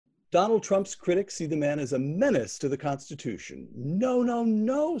Donald Trump's critics see the man as a menace to the Constitution. No, no,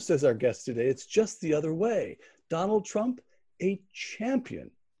 no, says our guest today. It's just the other way. Donald Trump, a champion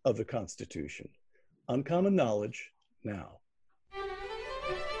of the Constitution. Uncommon Knowledge now.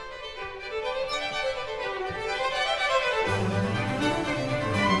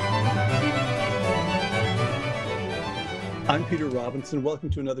 I'm Peter Robinson. Welcome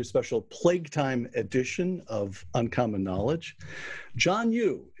to another special Plague Time edition of Uncommon Knowledge. John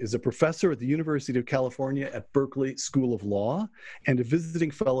Yoo is a professor at the University of California at Berkeley School of Law and a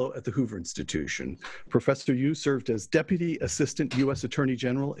visiting fellow at the Hoover Institution. Professor Yoo served as Deputy Assistant U.S. Attorney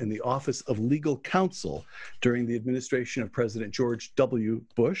General in the Office of Legal Counsel during the administration of President George W.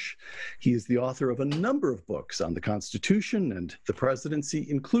 Bush. He is the author of a number of books on the Constitution and the presidency,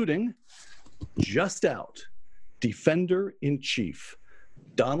 including just out, Defender-in-Chief,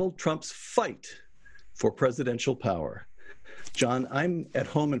 Donald Trump's Fight for Presidential Power. John, I'm at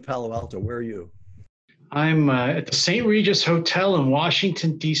home in Palo Alto. Where are you? I'm at the St. Regis Hotel in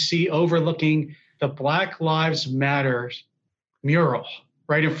Washington, D.C., overlooking the Black Lives Matter mural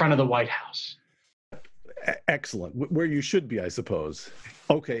right in front of the White House. Excellent. Where you should be, I suppose.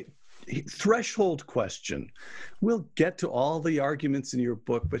 Okay. Threshold question. We'll get to all the arguments in your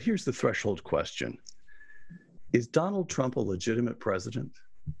book, but here's the threshold question. Is Donald Trump a legitimate president?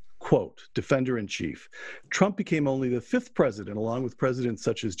 Quote, Defender-in-Chief, Trump became only the fifth president, along with presidents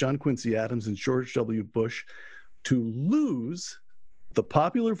such as John Quincy Adams and George W. Bush, to lose the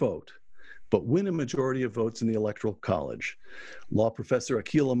popular vote, but win a majority of votes in the Electoral College. Law professor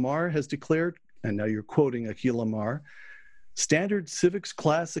Akhil Amar has declared, and now you're quoting Akhil Amar, standard civics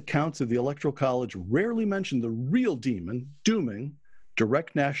class accounts of the Electoral College rarely mention the real demon, dooming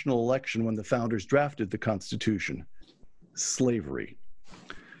direct national election when the founders drafted the Constitution, slavery.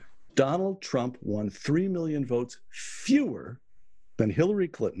 Donald Trump won 3 million votes fewer than Hillary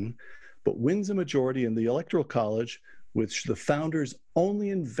Clinton, but wins a majority in the Electoral College, which the founders only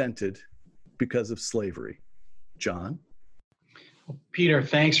invented because of slavery. John? Well, Peter,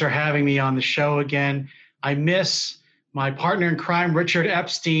 thanks for having me on the show again. I miss my partner in crime, Richard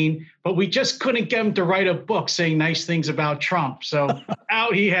Epstein, but we just couldn't get him to write a book saying nice things about Trump. So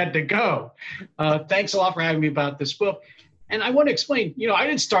out he had to go. Thanks a lot for having me about this book. And I want to explain, I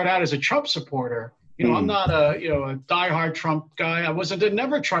didn't start out as a Trump supporter. I'm not a diehard Trump guy. I wasn't a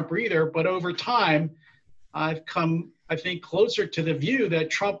never Trumper either, but over time, I've come, I think, closer to the view that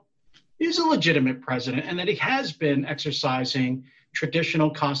Trump is a legitimate president and that he has been exercising traditional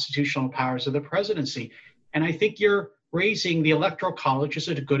constitutional powers of the presidency. And I think you're raising the Electoral College is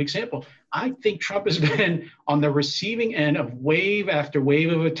a good example. I think Trump has been on the receiving end of wave after wave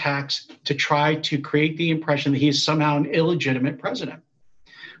of attacks to try to create the impression that he is somehow an illegitimate president.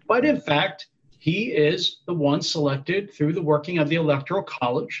 But in fact, he is the one selected through the working of the Electoral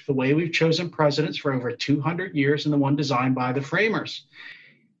College, the way we've chosen presidents for over 200 years and the one designed by the framers.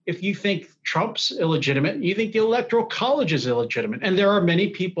 If you think Trump's illegitimate, you think the Electoral College is illegitimate. And there are many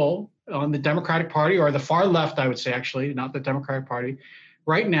people on the Democratic Party, or the far left, I would say, actually, not the Democratic Party,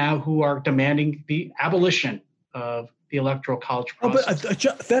 right now who are demanding the abolition of the Electoral College process.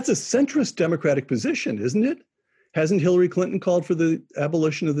 But that's a centrist Democratic position, isn't it? Hasn't Hillary Clinton called for the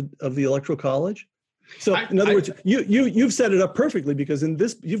abolition of the Electoral College? So, in other words, you've set it up perfectly, because in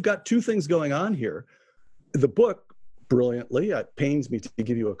this, you've got two things going on here. The book, brilliantly, it pains me to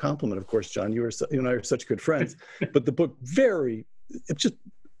give you a compliment, of course, John. You and I are such good friends. But the book it just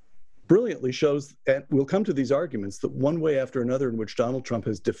brilliantly shows, and we'll come to these arguments, that one way after another in which Donald Trump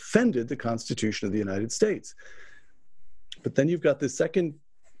has defended the Constitution of the United States. But then you've got this second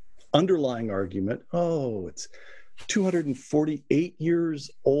underlying argument. Oh, it's 248 years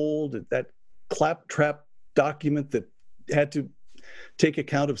old, that claptrap document that had to take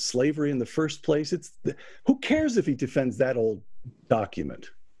account of slavery in the first place. Who cares if he defends that old document?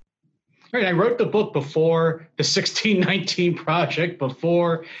 Right. I wrote the book before the 1619 Project,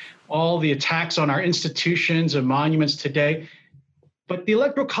 before all the attacks on our institutions and monuments today. But the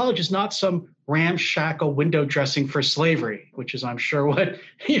Electoral College is not some ramshackle window dressing for slavery, which is, I'm sure, what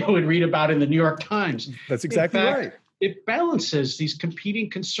you would read about in the New York Times. That's exactly right. It balances these competing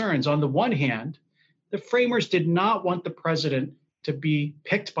concerns. On the one hand, the framers did not want the president to be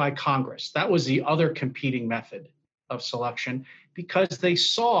picked by Congress. That was the other competing method of selection, because they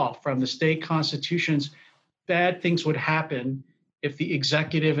saw from the state constitutions bad things would happen if the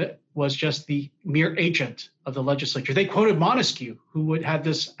executive was just the mere agent of the legislature. They quoted Montesquieu, who would have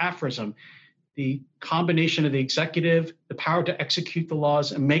this aphorism: the combination of the executive, the power to execute the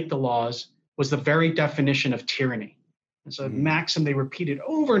laws and make the laws, was the very definition of tyranny. It's a maxim they repeated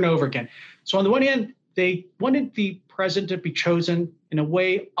over and over again. So on the one hand, they wanted the president to be chosen in a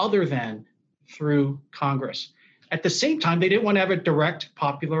way other than through Congress. At the same time, they didn't want to have a direct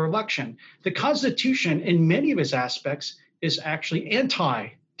popular election. The Constitution, in many of its aspects, is actually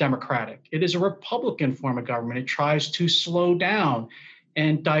anti-democratic. It is a Republican form of government. It tries to slow down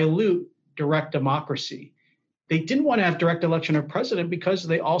and dilute direct democracy. They didn't want to have direct election of president because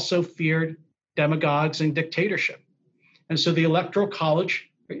they also feared demagogues and dictatorship. And so the Electoral College,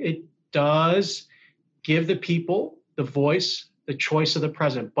 it does give the people the voice, the choice of the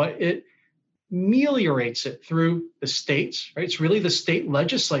president, but it ameliorates it through the states, right? It's really the state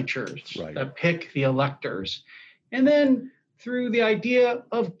legislatures that pick the electors. And then through the idea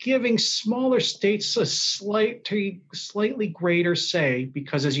of giving smaller states a slightly greater say,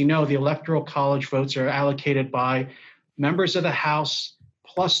 because as you know, the Electoral College votes are allocated by members of the House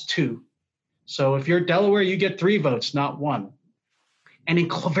plus 2. So if you're Delaware, you get 3 votes, not 1. And in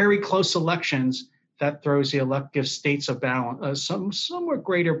very close elections, that throws the elective states a balance, somewhat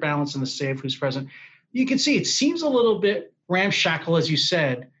greater balance in the say of who's president. You can see it seems a little bit ramshackle, as you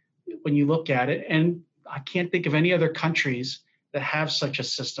said, when you look at it. And I can't think of any other countries that have such a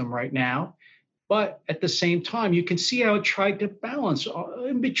system right now. But at the same time, you can see how it tried to balance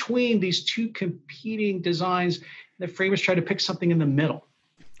in between these two competing designs. The framers tried to pick something in the middle.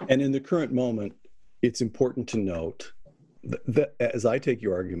 And in the current moment, it's important to note that, as I take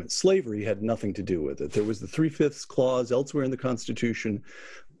your argument, slavery had nothing to do with it. There was the 3/5 clause elsewhere in the Constitution,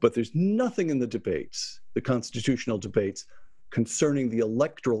 but there's nothing in the debates, the constitutional debates, concerning the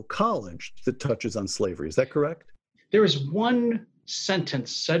Electoral College that touches on slavery. Is that correct? There is one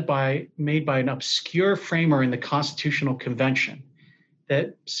sentence made by an obscure framer in the Constitutional Convention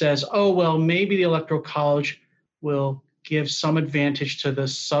that says, oh, well, maybe the Electoral College will give some advantage to the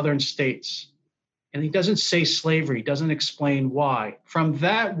southern states. And he doesn't say slavery, doesn't explain why. From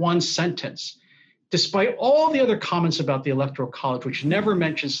that one sentence, despite all the other comments about the Electoral College, which never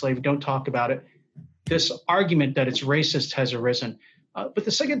mention slavery, don't talk about it, this argument that it's racist has arisen. But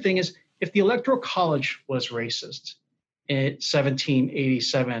the second thing is, if the Electoral College was racist in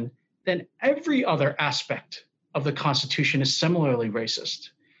 1787, then every other aspect of the Constitution is similarly racist,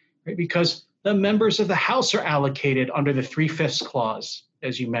 right? Because the members of the House are allocated under the 3/5 clause,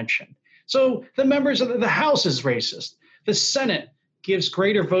 as you mentioned. So the members of the House is racist. The Senate gives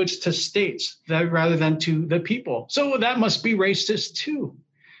greater votes to states rather than to the people. So that must be racist too.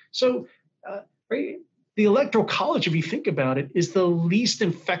 So right, the Electoral College, if you think about it, is the least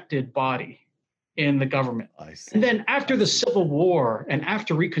infected body in the government. And then after the Civil War and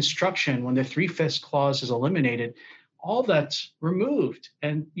after Reconstruction, when the 3/5 clause is eliminated, all that's removed.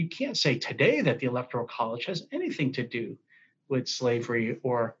 And you can't say today that the Electoral College has anything to do with slavery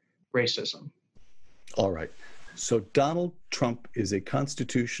or racism. All right. So Donald Trump is a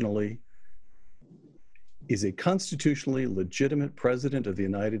constitutionally legitimate president of the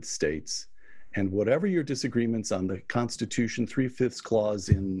United States. And whatever your disagreements on the Constitution 3/5 clause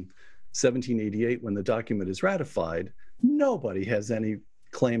in 1788, when the document is ratified, nobody has any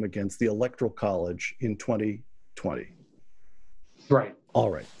claim against the Electoral College in 2020. Right. All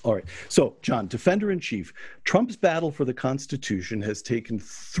right. So, John, Defender in Chief, Trump's battle for the Constitution has taken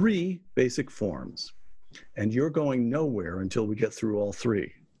 3 basic forms, and you're going nowhere until we get through all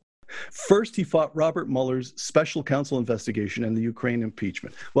 3. First, he fought Robert Mueller's special counsel investigation and the Ukraine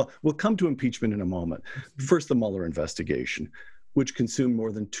impeachment. Well, we'll come to impeachment in a moment. First, the Mueller investigation, which consumed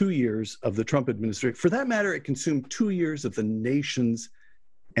more than 2 years of the Trump administration. For that matter, it consumed 2 years of the nation's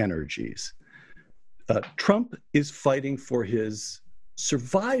energies. Trump is fighting for his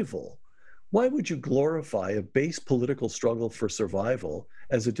survival. Why would you glorify a base political struggle for survival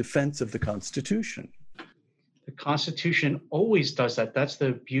as a defense of the Constitution? The Constitution always does that. That's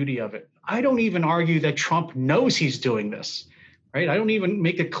the beauty of it. I don't even argue that Trump knows he's doing this, right? I don't even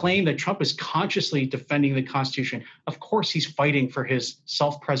make a claim that Trump is consciously defending the Constitution. Of course, he's fighting for his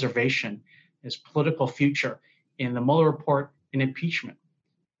self-preservation, his political future in the Mueller report and impeachment.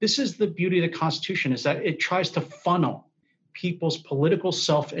 This is the beauty of the Constitution, is that it tries to funnel people's political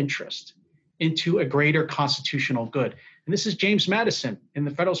self-interest into a greater constitutional good. And this is James Madison in the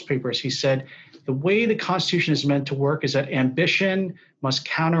Federalist Papers. He said, the way the Constitution is meant to work is that ambition must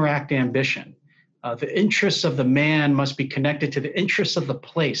counteract ambition. The interests of the man must be connected to the interests of the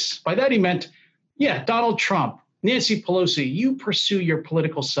place. By that he meant, yeah, Donald Trump, Nancy Pelosi, you pursue your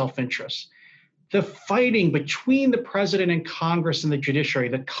political self-interest. The fighting between the president and Congress and the judiciary,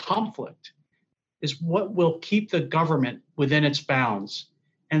 the conflict, is what will keep the government within its bounds.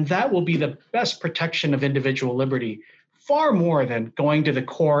 And that will be the best protection of individual liberty, far more than going to the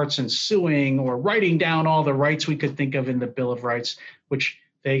courts and suing or writing down all the rights we could think of in the Bill of Rights, which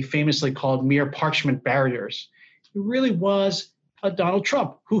they famously called mere parchment barriers. It really was Donald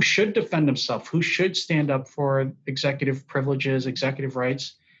Trump, who should defend himself, who should stand up for executive privileges, executive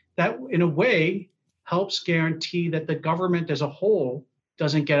rights, that in a way helps guarantee that the government as a whole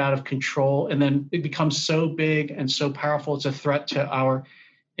doesn't get out of control and then it becomes so big and so powerful it's a threat to our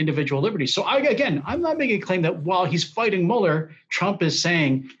individual liberties. So I'm not making a claim that while he's fighting Mueller, Trump is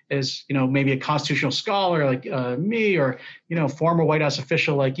saying, as maybe a constitutional scholar like me or former White House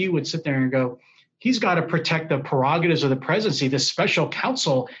official like you would sit there and go, he's got to protect the prerogatives of the presidency. This special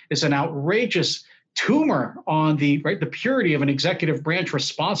counsel is an outrageous tumor on the purity of an executive branch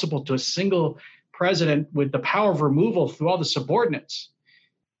responsible to a single president with the power of removal through all the subordinates.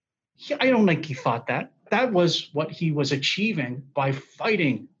 I don't think he thought that. That was what he was achieving by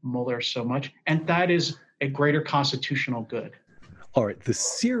fighting Mueller so much, and that is a greater constitutional good. All right, the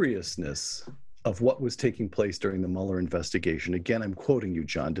seriousness of what was taking place during the Mueller investigation, again, I'm quoting you,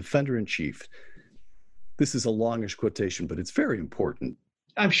 John, Defender in Chief. This is a longish quotation, but it's very important.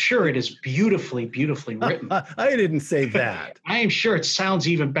 I'm sure it is beautifully, beautifully written. I didn't say that. I am sure it sounds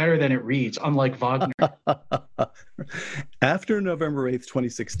even better than it reads, unlike Wagner. After November 8th,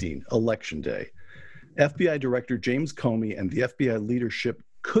 2016, Election Day, FBI Director James Comey and the FBI leadership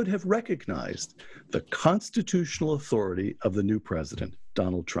could have recognized the constitutional authority of the new president,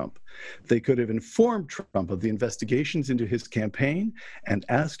 Donald Trump. They could have informed Trump of the investigations into his campaign and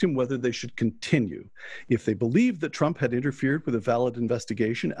asked him whether they should continue. If they believed that Trump had interfered with a valid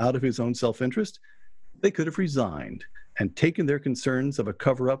investigation out of his own self-interest, they could have resigned and taken their concerns of a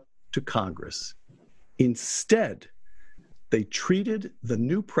cover-up to Congress. Instead, they treated the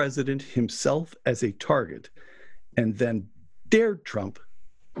new president himself as a target and then dared Trump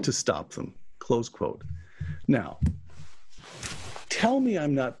to stop them, close quote. Now, tell me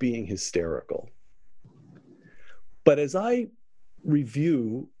I'm not being hysterical, but as I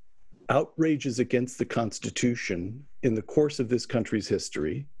review outrages against the Constitution in the course of this country's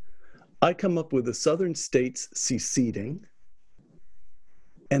history, I come up with the southern states seceding,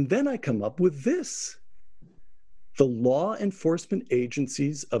 and then I come up with this. The law enforcement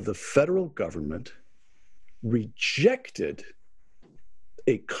agencies of the federal government rejected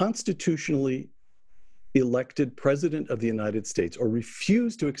a constitutionally elected president of the United States, or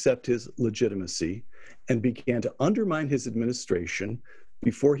refused to accept his legitimacy, and began to undermine his administration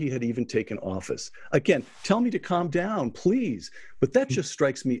before he had even taken office. Again, tell me to calm down, please, but that just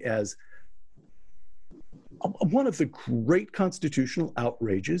strikes me as one of the great constitutional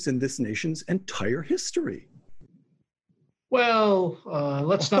outrages in this nation's entire history. Well,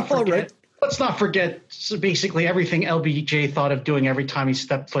 let's not forget. Right. Let's not forget basically everything LBJ thought of doing every time he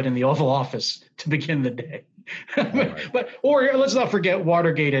stepped foot in the Oval Office to begin the day. Right. Or let's not forget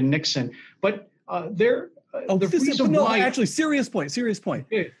Watergate and Nixon. But actually, serious point.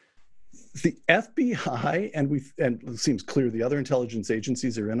 Yeah. The FBI and it seems clear the other intelligence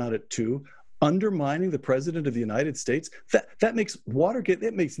agencies are in on it too, undermining the president of the United States. That makes Watergate,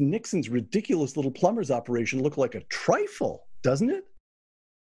 it makes Nixon's ridiculous little plumbers operation look like a trifle, doesn't it?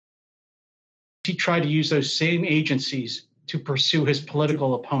 He tried to use those same agencies to pursue his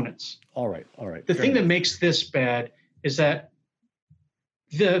political opponents. All right. The thing that makes this bad is that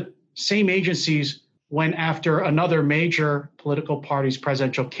the same agencies went after another major political party's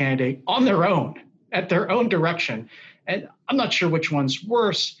presidential candidate on their own, at their own direction. And I'm not sure which one's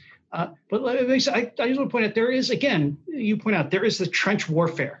worse. But I just want to point out, there is the trench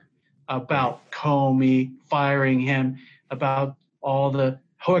warfare about Comey firing him, about all the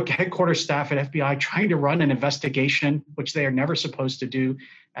headquarters staff at FBI trying to run an investigation, which they are never supposed to do,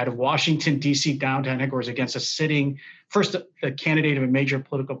 out of Washington, D.C. downtown headquarters against the candidate of a major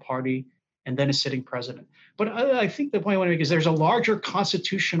political party, and then a sitting president. But I think the point I want to make is there's a larger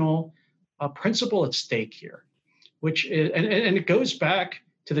constitutional principle at stake here, which is, and it goes back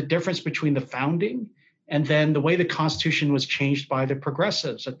to the difference between the founding and then the way the Constitution was changed by the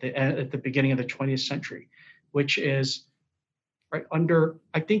progressives at the beginning of the 20th century, which is right under,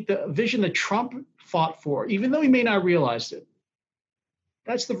 I think, the vision that Trump fought for, even though he may not realize it.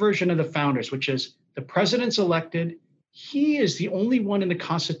 That's the version of the founders, which is the president's elected. He is the only one in the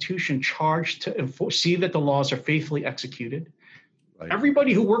Constitution charged to see that the laws are faithfully executed. Right.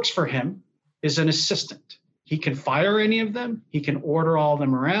 Everybody who works for him is an assistant. He can fire any of them. He can order all of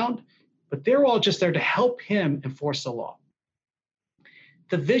them around, but they're all just there to help him enforce the law.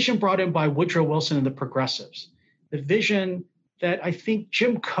 The vision brought in by Woodrow Wilson and the progressives, the vision that I think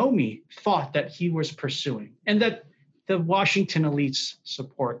Jim Comey thought that he was pursuing, and that the Washington elites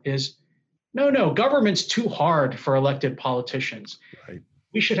support is, no, government's too hard for elected politicians. Right.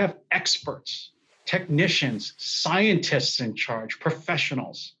 We should have experts, technicians, scientists in charge,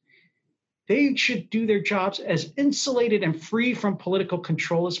 professionals. They should do their jobs as insulated and free from political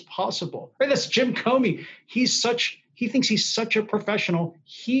control as possible. Right? That's Jim Comey. He thinks he's such a professional.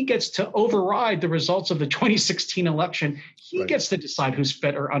 He gets to override the results of the 2016 election. He gets to decide who's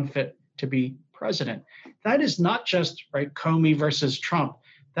fit or unfit to be president. That is not just right Comey versus Trump.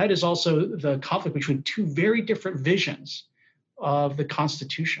 That is also the conflict between two very different visions of the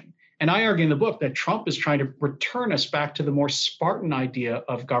Constitution. And I argue in the book that Trump is trying to return us back to the more Spartan idea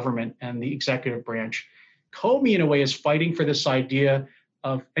of government and the executive branch. Comey, in a way, is fighting for this idea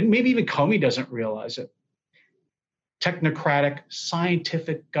of, and maybe even Comey doesn't realize it, technocratic,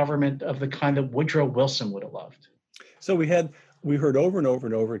 scientific government of the kind that Woodrow Wilson would have loved. So we heard over and over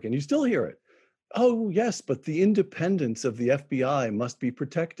and over again, you still hear it. Oh, yes, but the independence of the FBI must be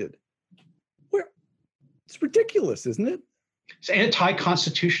protected. It's ridiculous, isn't it? It's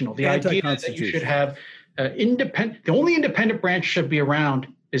anti-constitutional. The idea that you should have the only independent branch should be around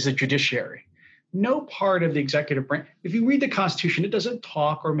is the judiciary. No part of the executive branch. If you read the Constitution, it doesn't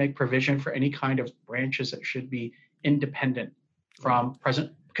talk or make provision for any kind of branches that should be independent from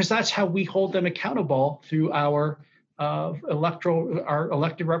president, because that's how we hold them accountable through our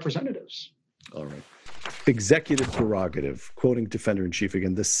elected representatives. All right. Executive prerogative, quoting Defender in Chief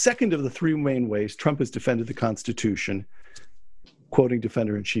again, the second of the three main ways Trump has defended the Constitution, quoting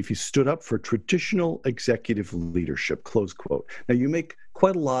Defender in Chief, he stood up for traditional executive leadership, close quote. Now, you make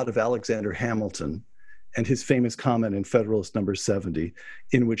quite a lot of Alexander Hamilton and his famous comment in Federalist Number 70,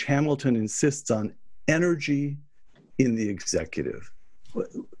 in which Hamilton insists on energy in the executive.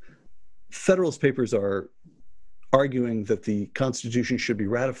 Federalist Papers are arguing that the Constitution should be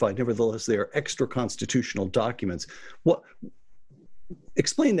ratified. Nevertheless, they are extra-constitutional documents.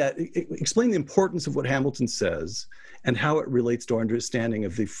 Explain that. Explain the importance of what Hamilton says and how it relates to our understanding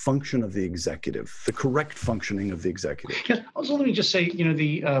of the function of the executive, the correct functioning of the executive. Yeah, also, let me just say,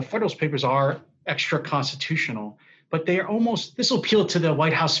 the Federalist Papers are extra-constitutional, but they are almost, this will appeal to the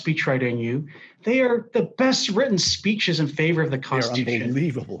White House speechwriter in you, they are the best written speeches in favor of the Constitution. They are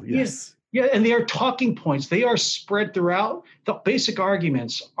unbelievable, yes. Yeah, and they are talking points. They are spread throughout. The basic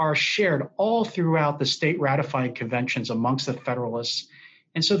arguments are shared all throughout the state ratifying conventions amongst the Federalists.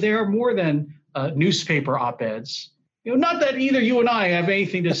 And so they are more than newspaper op-eds. Not that either you and I have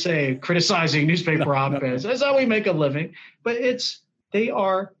anything to say criticizing newspaper op-eds. That's how we make a living. But they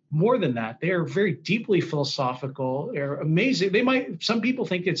are more than that. They are very deeply philosophical. They're amazing. Some people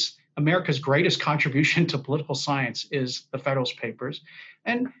think it's America's greatest contribution to political science is the Federalist Papers.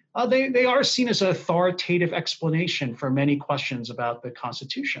 And they are seen as an authoritative explanation for many questions about the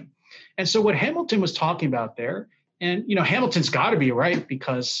Constitution. And so what Hamilton was talking about there, and Hamilton's got to be right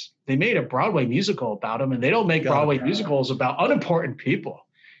because they made a Broadway musical about him, and they don't make Broadway musicals about unimportant people.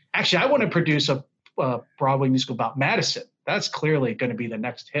 Actually, I want to produce a Broadway musical about Madison. That's clearly going to be the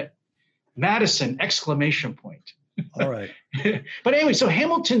next hit. Madison, exclamation point. All right. But anyway, so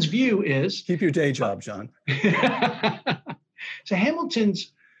Hamilton's view is... Keep your day job, John. So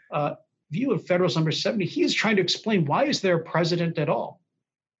Hamilton's view of Federalist Number 70, he is trying to explain why is there a president at all?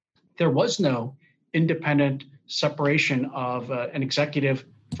 There was no independent separation of an executive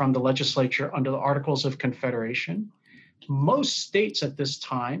from the legislature under the Articles of Confederation. Most states at this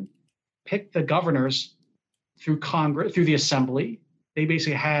time picked the governors through Congress, through the Assembly. They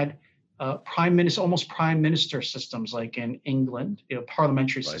basically had almost prime minister systems like in England,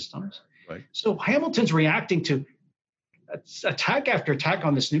 parliamentary systems. Right. So Hamilton's reacting to attack after attack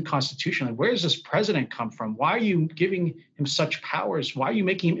on this new Constitution. Like, where does this president come from? Why are you giving him such powers? Why are you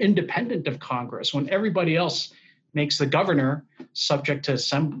making him independent of Congress when everybody else makes the governor subject to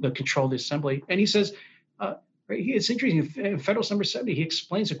the control of the Assembly? And he says, it's interesting, in Federalist Number 70, he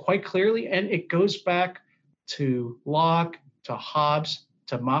explains it quite clearly, and it goes back to Locke, to Hobbes,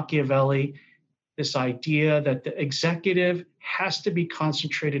 to Machiavelli, this idea that the executive has to be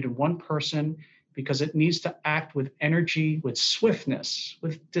concentrated in one person because it needs to act with energy, with swiftness,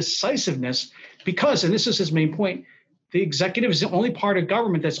 with decisiveness, because, and this is his main point, the executive is the only part of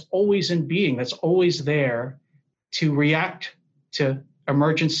government that's always in being, that's always there to react to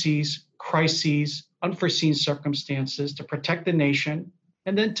emergencies, crises, unforeseen circumstances, to protect the nation,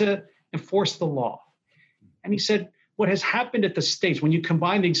 and then to enforce the law. And he said, what has happened at the states, when you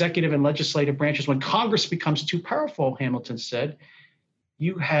combine the executive and legislative branches, when Congress becomes too powerful, Hamilton said,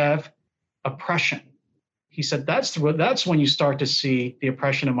 you have oppression. He said, that's when you start to see the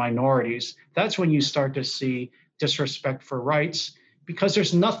oppression of minorities. That's when you start to see disrespect for rights, because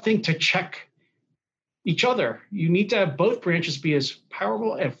there's nothing to check each other. You need to have both branches be as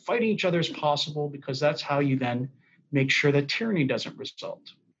powerful and fighting each other as possible, because that's how you then make sure that tyranny doesn't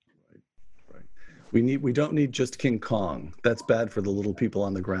result. Right. We don't need just King Kong. That's bad for the little people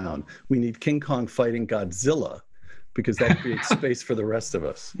on the ground. We need King Kong fighting Godzilla, because that creates space for the rest of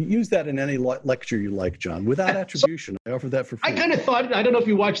us. Use that in any lecture you like, John, without attribution. I offer that for free. I kind of thought, I don't know if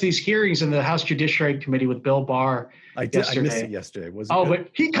you watched these hearings in the House Judiciary Committee with Bill Barr. I did. Yesterday. I missed it yesterday. Was it good? But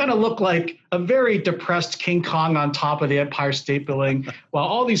he kind of looked like a very depressed King Kong on top of the Empire State Building, while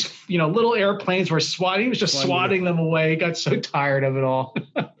all these, little airplanes were swatting. He was just swatting them away. He got so tired of it all.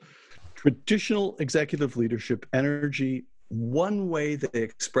 Traditional executive leadership energy, one way they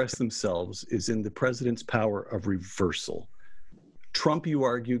express themselves is in the president's power of reversal. Trump, you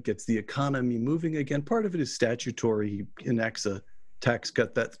argue, gets the economy moving again. Part of it is statutory. He enacts a tax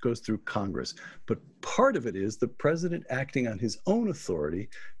cut that goes through Congress. But part of it is the president acting on his own authority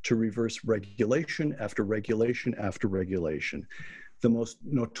to reverse regulation after regulation after regulation. The most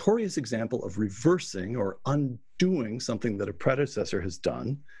notorious example of reversing or undoing something that a predecessor has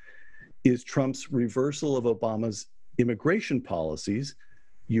done is Trump's reversal of Obama's immigration policies,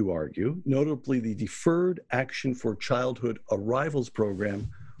 you argue, notably the Deferred Action for Childhood Arrivals Program,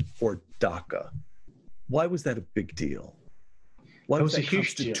 or DACA. Why was that a big deal? Why was that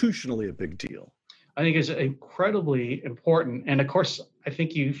constitutionally a big deal? I think it's incredibly important. And of course, I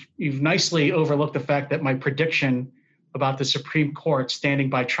think you've nicely overlooked the fact that my prediction about the Supreme Court standing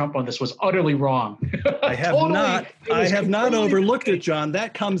by Trump on this was utterly wrong. I have not overlooked it, John.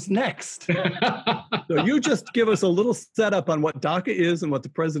 That comes next. So you just give us a little setup on what DACA is and what the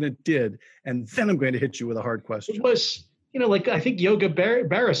president did, and then I'm going to hit you with a hard question. It was, I think Yoga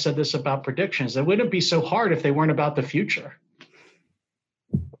Berra said this about predictions. It wouldn't be so hard if they weren't about the future.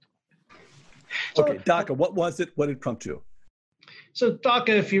 Okay, DACA, what was it? What did Trump do? So DACA,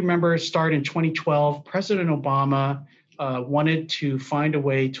 if you remember, started in 2012. President Obama wanted to find a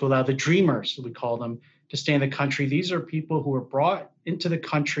way to allow the dreamers, we call them, to stay in the country. These are people who were brought into the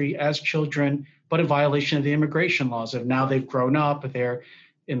country as children, but in violation of the immigration laws. And now they've grown up, they're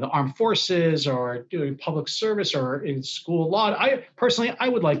in the armed forces or doing public service or in school law. I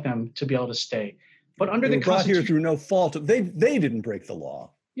would like them to be able to stay. But under the Constitution, brought here through no fault. They didn't break the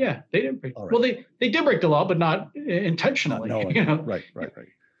law. Yeah, they didn't break. Right. Well, they did break the law, but not intentionally. Right.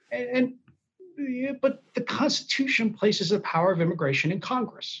 But the Constitution places the power of immigration in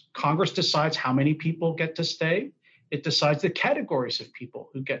Congress. Congress decides how many people get to stay. It decides the categories of people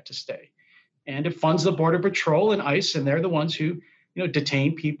who get to stay. And it funds the Border Patrol and ICE, and they're the ones who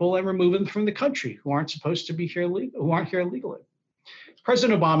detain people and remove them from the country who aren't supposed to be here, who aren't here illegally.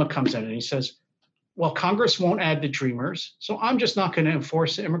 President Obama comes in and he says, well, Congress won't add the dreamers, so I'm just not going to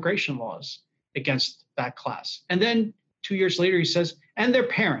enforce the immigration laws against that class. And then 2 years later, he says, and their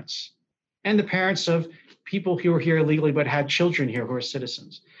parents, and the parents of people who were here illegally but had children here who are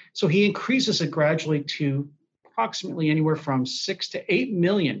citizens. So he increases it gradually to approximately anywhere from 6 to 8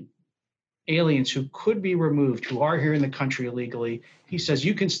 million aliens who could be removed, who are here in the country illegally. He says,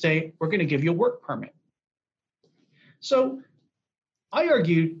 you can stay, we're going to give you a work permit. So I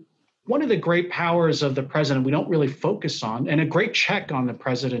argued one of the great powers of the president we don't really focus on, and a great check on the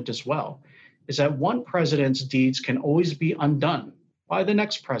president as well, is that one president's deeds can always be undone by the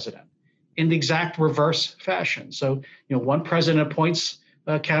next president in the exact reverse fashion. So, one president appoints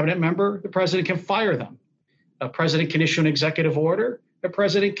a cabinet member, the president can fire them. A president can issue an executive order. The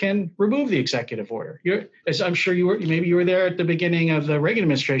president can remove the executive order. As I'm sure you were there at the beginning of the Reagan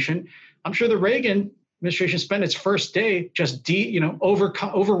administration. I'm sure the Reagan administration spent its first day just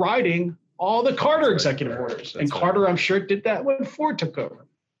overriding all the Carter executive orders. And Carter, I'm sure, did that when Ford took over.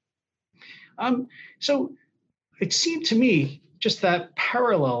 So it seemed to me just that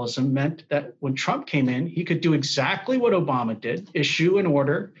parallelism meant that when Trump came in, he could do exactly what Obama did, issue an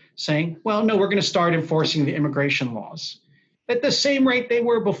order saying, well, no, we're going to start enforcing the immigration laws at the same rate they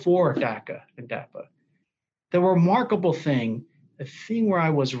were before DACA and DAPA. The remarkable thing, the thing where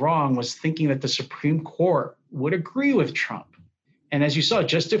I was wrong was thinking that the Supreme Court would agree with Trump. And as you saw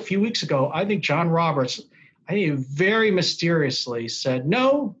just a few weeks ago, I think John Roberts, very mysteriously said,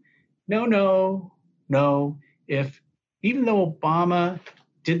 no. Even though Obama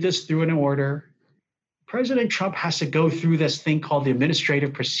did this through an order, President Trump has to go through this thing called the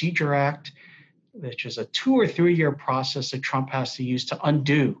Administrative Procedure Act, which is a 2 or 3 year process that Trump has to use to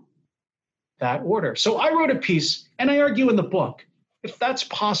undo that order. So I wrote a piece, and I argue in the book, if that's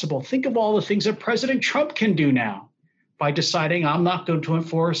possible, think of all the things that President Trump can do now by deciding I'm not going to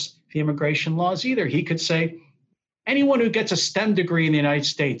enforce the immigration laws either. He could say, anyone who gets a STEM degree in the United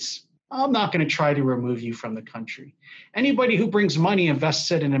States, I'm not going to try to remove you from the country. Anybody who brings money, invests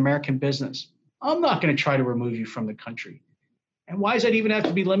it in American business, I'm not going to try to remove you from the country. And why does that even have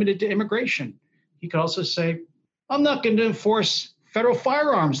to be limited to immigration? He could also say, I'm not going to enforce federal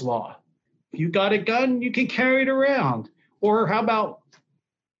firearms law If you got a gun, you can carry it around. Or how about,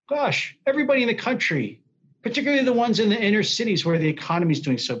 gosh, everybody in the country, particularly the ones in the inner cities where the economy is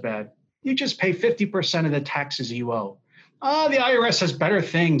doing so bad, you just pay 50% of the taxes you owe. The IRS has better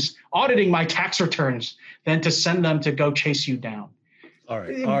things auditing my tax returns than to send them to go chase you down. All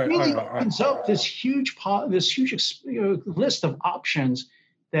right. It All right. really All right. opens up this huge list of options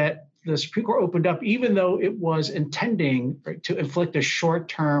that the Supreme Court opened up, even though it was intending to inflict a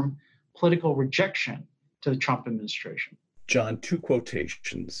short-term political rejection to the Trump administration. John, two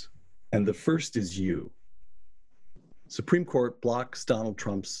quotations, and the first is you. Supreme Court blocks Donald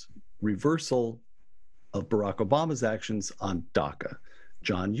Trump's reversal of Barack Obama's actions on DACA.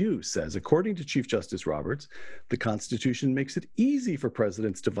 John Yoo says, according to Chief Justice Roberts, the Constitution makes it easy for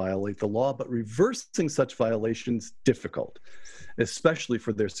presidents to violate the law, but reversing such violations difficult, especially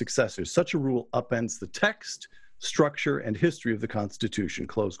for their successors. Such a rule upends the text, structure, and history of the Constitution,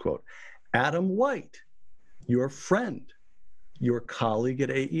 close quote. Adam White, your friend, your colleague at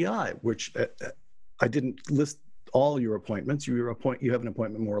AEI, which I didn't list all your appointments. You have an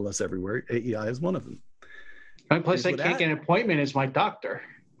appointment more or less everywhere. AEI is one of them. The only place I can't get an appointment is my doctor.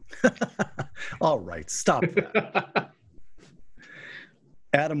 All right, stop that.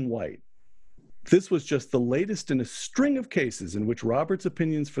 Adam White. This was just the latest in a string of cases in which Roberts'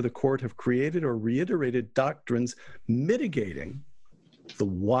 opinions for the court have created or reiterated doctrines mitigating the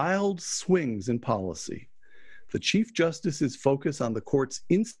wild swings in policy. The Chief Justice's focus on the court's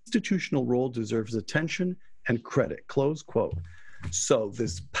institutional role deserves attention and credit, close quote. So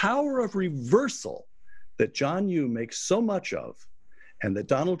this power of reversal that John Yoo makes so much of and that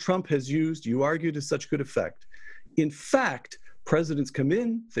Donald Trump has used, you argue, to such good effect. In fact, presidents come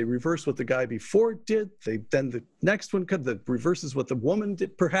in, they reverse what the guy before did, then the next one that reverses what the woman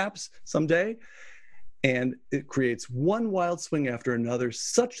did perhaps someday, and it creates one wild swing after another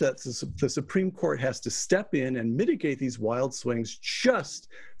such that the Supreme Court has to step in and mitigate these wild swings just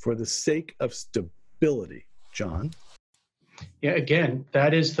for the sake of stability. John? Yeah, again,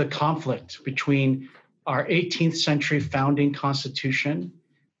 that is the conflict between our 18th century founding constitution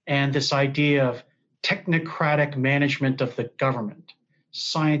and this idea of technocratic management of the government,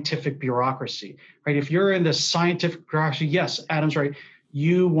 scientific bureaucracy, right? If you're in the scientific bureaucracy, yes, Adam's right.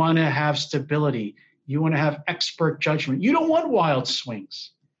 You want to have stability. You want to have expert judgment. You don't want wild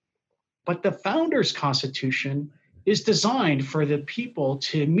swings. But the founders' constitution is designed for the people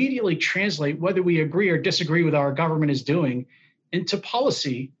to immediately translate whether we agree or disagree with our government is doing into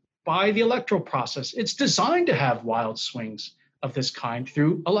policy by the electoral process. It's designed to have wild swings of this kind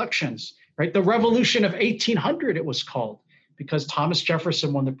through elections, right? The Revolution of 1800, it was called, because Thomas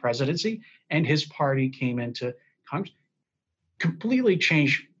Jefferson won the presidency and his party came into Congress, completely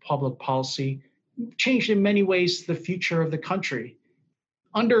changed public policy, changed in many ways the future of the country.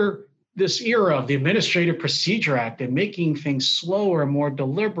 Under this era of the Administrative Procedure Act and making things slower and more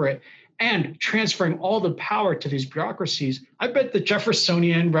deliberate and transferring all the power to these bureaucracies, I bet the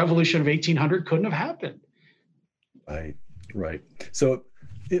Jeffersonian Revolution of 1800 couldn't have happened. Right. So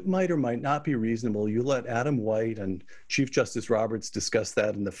it might or might not be reasonable. You let Adam White and Chief Justice Roberts discuss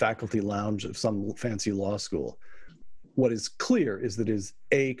that in the faculty lounge of some fancy law school. What is clear is that it is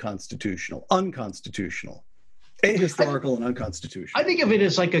unconstitutional, ahistorical and unconstitutional. I think of it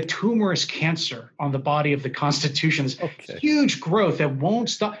as like a tumorous cancer on the body of the Constitution. This huge growth that won't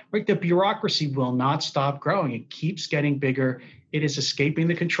stop. Right? The bureaucracy will not stop growing. It keeps getting bigger. It is escaping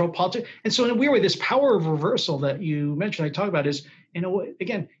the control of politics. And so in a weird way, this power of reversal that you mentioned, I talk about is, in a way,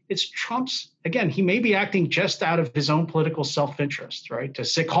 again, it's Trump's, again, he may be acting just out of his own political self-interest, right? To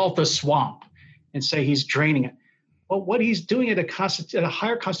say, call it the swamp and say he's draining it. But what he's doing at a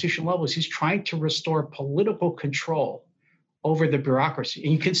higher constitutional level is he's trying to restore political control over the bureaucracy.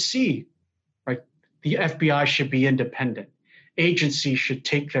 And you can see, right, the FBI should be independent. Agencies should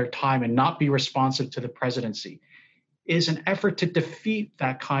take their time and not be responsive to the presidency. It is an effort to defeat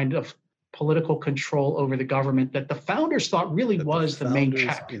that kind of political control over the government that the founders thought really was the main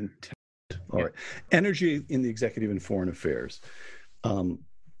check. All right. Energy in the executive and foreign affairs.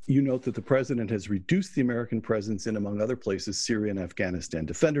 You note that the president has reduced the American presence in, among other places, Syria and Afghanistan.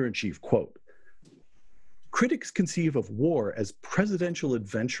 Defender-in-chief, quote, critics conceive of war as presidential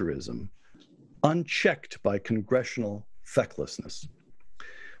adventurism, unchecked by congressional fecklessness.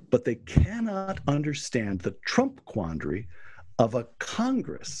 But they cannot understand the Trump quandary of a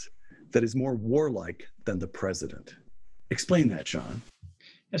Congress that is more warlike than the president. Explain that, Sean.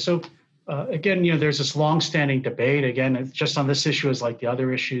 Yeah, so again, there's this longstanding debate. Again, it's just on this issue as like the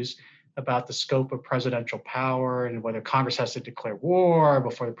other issues about the scope of presidential power and whether Congress has to declare war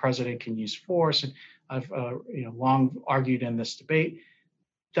before the president can use force. And I've long argued in this debate.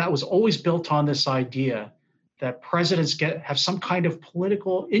 that was always built on this idea that presidents have some kind of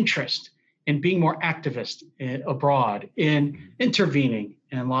political interest in being more activist abroad, in intervening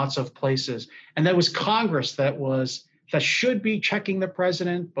in lots of places. And that was Congress that should be checking the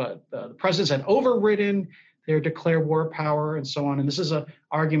president, but the presidents had overridden their declared war power and so on. And this is an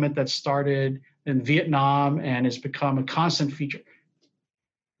argument that started in Vietnam and has become a constant feature.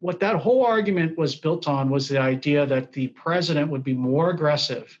 What that whole argument was built on was the idea that the president would be more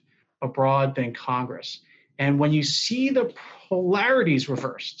aggressive abroad than Congress. And when you see the polarities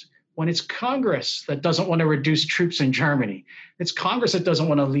reversed, when it's Congress that doesn't want to reduce troops in Germany, it's Congress that doesn't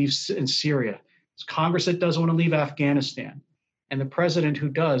want to leave in Syria, it's Congress that doesn't want to leave Afghanistan, and the president who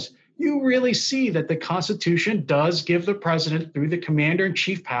does, you really see that the Constitution does give the president, through the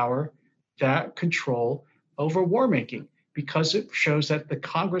commander-in-chief power, that control over war making, because it shows that the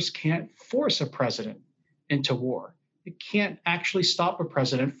Congress can't force a president into war. It can't actually stop a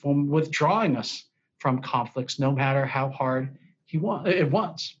president from withdrawing us from conflicts, no matter how hard it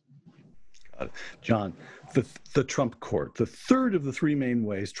wants. John, the Trump court, the third of the three main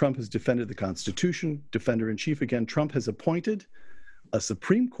ways Trump has defended the Constitution, defender-in-chief again, Trump has appointed a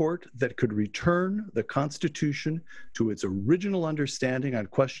Supreme Court that could return the Constitution to its original understanding on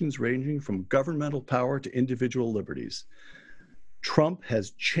questions ranging from governmental power to individual liberties. Trump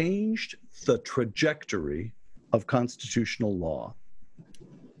has changed the trajectory of constitutional law.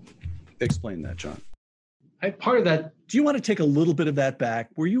 Explain that, John. Part of that. Do you want to take a little bit of that back?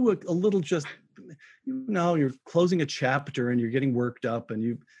 Were you a little just, you're closing a chapter and you're getting worked up, and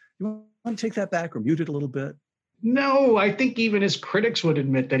you want to take that back or mute it a little bit? No, I think even his critics would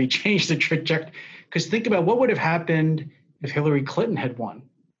admit that he changed the trajectory. Because think about what would have happened if Hillary Clinton had won,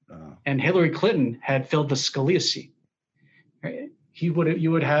 and Hillary Clinton had filled the Scalia seat. Right? You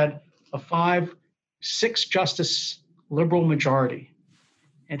would have had a 5-6 justice liberal majority,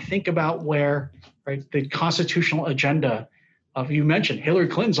 and think about where, right, the constitutional agenda of, you mentioned Hillary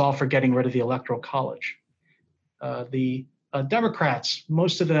Clinton's all for getting rid of the Electoral College. The Democrats,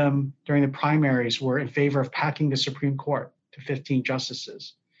 most of them during the primaries, were in favor of packing the Supreme Court to 15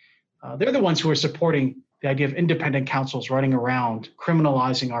 justices. They're the ones who are supporting the idea of independent counsels running around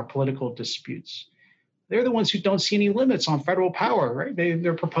criminalizing our political disputes. They're the ones who don't see any limits on federal power, right?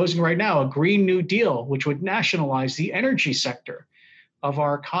 They're proposing right now a Green New Deal, which would nationalize the energy sector of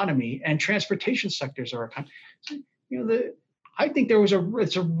our economy and transportation sectors of our economy. So, I think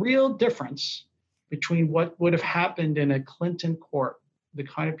it's a real difference between what would have happened in a Clinton court, the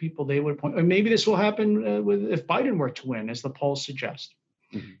kind of people they would appoint, or maybe this will happen if Biden were to win, as the polls suggest,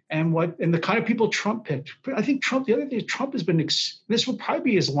 and the kind of people Trump picked. I think the other thing is Trump has been, this will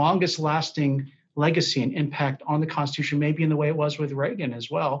probably be his longest lasting legacy and impact on the Constitution, maybe in the way it was with Reagan as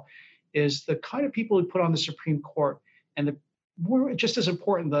well, is the kind of people who put on the Supreme Court, and more just as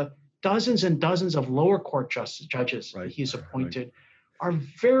important, the dozens and dozens of lower court judges that he's appointed are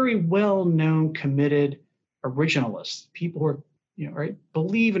very well-known, committed originalists, people who are,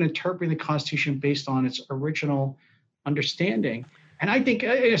 believe in interpreting the Constitution based on its original understanding. And I think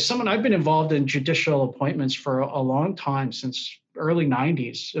as I've been involved in judicial appointments for a long time, since early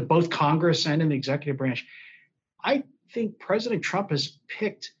 90s, both Congress and in the executive branch. I think President Trump has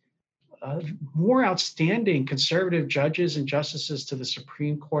picked more outstanding conservative judges and justices to the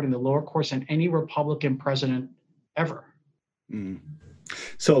Supreme Court and the lower courts than any Republican president ever.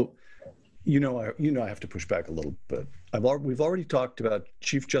 So, I have to push back a little bit. We've already talked about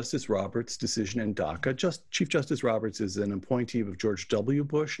Chief Justice Roberts' decision in DACA. Chief Justice Roberts is an appointee of George W.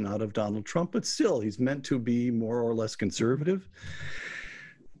 Bush, not of Donald Trump, but still, he's meant to be more or less conservative.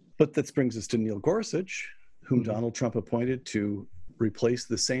 But that brings us to Neil Gorsuch, whom Donald Trump appointed to replace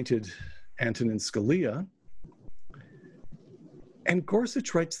the sainted Antonin Scalia. And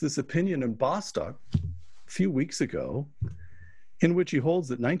Gorsuch writes this opinion in Bostock a few weeks ago, in which he holds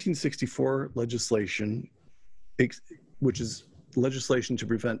that 1964 legislation, which is legislation to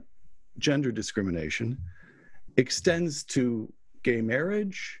prevent gender discrimination, extends to gay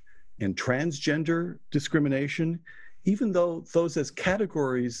marriage and transgender discrimination, even though those as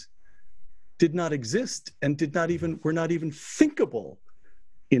categories did not exist and were not even thinkable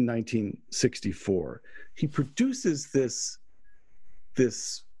in 1964. He produces this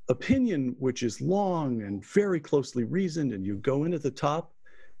opinion, which is long and very closely reasoned, and you go in at the top,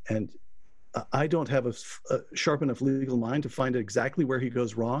 and I don't have a sharp enough legal mind to find exactly where he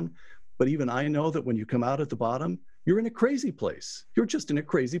goes wrong, but even I know that when you come out at the bottom, you're in a crazy place. You're just in a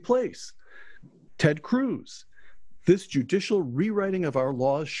crazy place. Ted Cruz. This judicial rewriting of our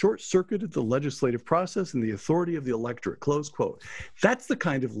laws short-circuited the legislative process and the authority of the electorate, close quote. That's the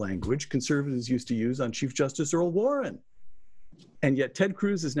kind of language conservatives used to use on Chief Justice Earl Warren. And yet Ted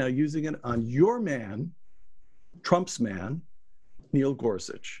Cruz is now using it on your man, Trump's man, Neil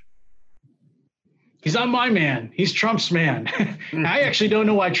Gorsuch. He's not my man. He's Trump's man. I actually don't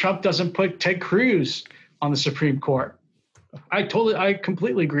know why Trump doesn't put Ted Cruz on the Supreme Court. I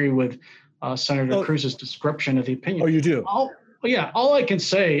completely agree with Senator Cruz's description of the opinion. Oh, you do? All I can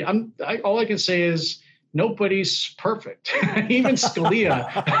say, is nobody's perfect. Even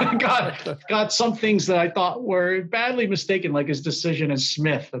Scalia got some things that I thought were badly mistaken, like his decision in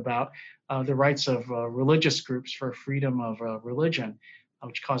Smith about the rights of religious groups for freedom of religion,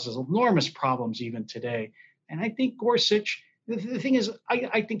 which causes enormous problems even today. And I think Gorsuch, the thing is,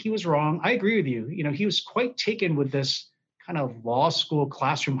 I think he was wrong. I agree with you. You know, he was quite taken with this kind of law school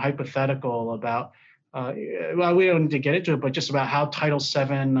classroom hypothetical about, well, we don't need to get into it, but just about how Title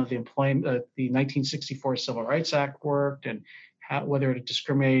VII of the 1964 Civil Rights Act worked and whether it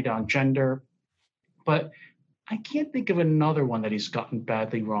discriminated on gender. But I can't think of another one that he's gotten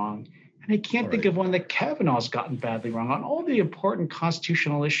badly wrong. And I can't think of one that Kavanaugh's gotten badly wrong. On all the important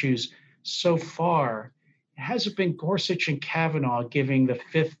constitutional issues so far, it hasn't been Gorsuch and Kavanaugh giving the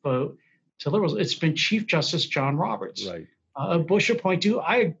fifth vote to liberals. It's been Chief Justice John Roberts. Right. A Bush appointee,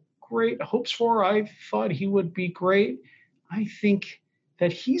 I had great hopes for. I thought he would be great. I think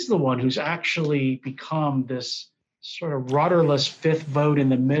that he's the one who's actually become this sort of rudderless fifth vote in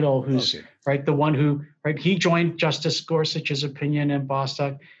the middle, who's the one who, he joined Justice Gorsuch's opinion in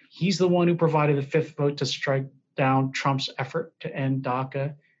Bostock. He's the one who provided the fifth vote to strike down Trump's effort to end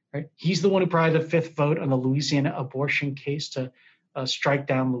DACA. Right? He's the one who provided the fifth vote on the Louisiana abortion case to strike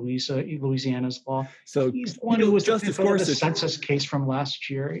down Louisiana's law. So he's the one who was Justice Gorsuch, the census case from last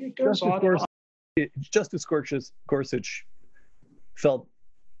year. It goes Justice Gorsuch fell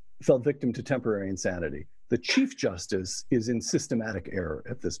victim to temporary insanity. The Chief Justice is in systematic error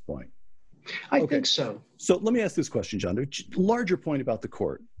at this point. I think so. So let me ask this question, John. A larger point about the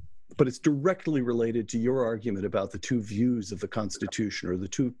court, but it's directly related to your argument about the two views of the Constitution, or the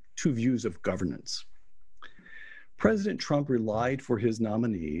two views of governance. President Trump relied for his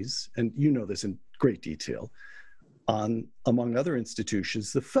nominees, and you know this in great detail, on, among other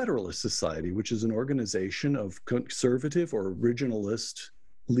institutions, the Federalist Society, which is an organization of conservative or originalist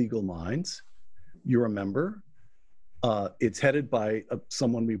legal minds. You're a member. It's headed by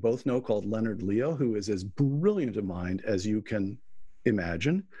someone we both know called Leonard Leo, who is as brilliant a mind as you can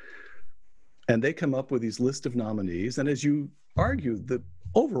imagine. And they come up with these list of nominees. And as you argue,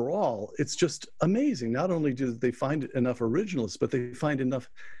 overall, it's just amazing. Not only do they find enough originalists, but they find enough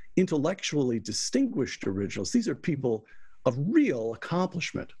intellectually distinguished originals. These are people of real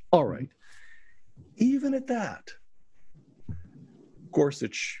accomplishment. All right. Even at that,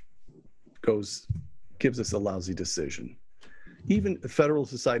 Gorsuch gives us a lousy decision. Even the Federal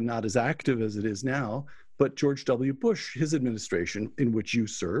Society, not as active as it is now, but George W. Bush, his administration, in which you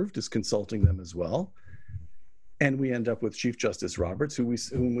served, is consulting them as well. And we end up with Chief Justice Roberts,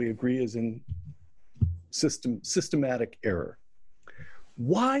 whom we agree is in systematic error.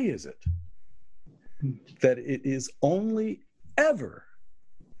 Why is it that it is only ever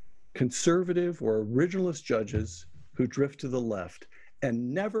conservative or originalist judges who drift to the left,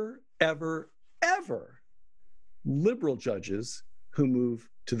 and never, ever, ever liberal judges who move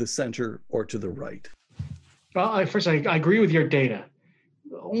to the center or to the right? Well, first, I agree with your data.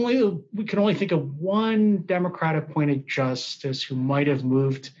 We can only think of one Democrat-appointed justice who might have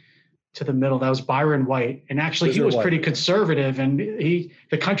moved to the middle. That was Byron White, and actually he was pretty conservative, and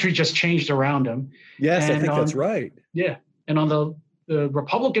the country just changed around him. Yes, I think that's right. Yeah, and on the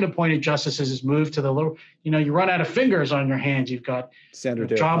Republican-appointed justices has moved to the lower. You know, you run out of fingers on your hands. You've got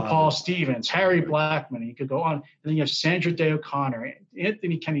John Paul Stevens, Harry Blackmun. You could go on, and then you have Sandra Day O'Connor,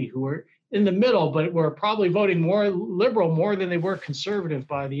 Anthony Kennedy, who were in the middle, but were probably voting more liberal more than they were conservative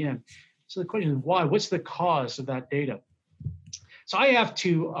by the end. So the question is why? What's the cause of that data? So I have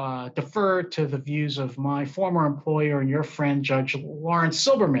to defer to the views of my former employer and your friend, Judge Lawrence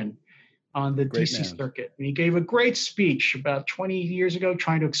Silberman, on the DC Circuit. And he gave a great speech about 20 years ago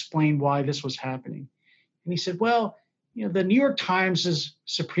trying to explain why this was happening. And he said, well, you know, the New York Times'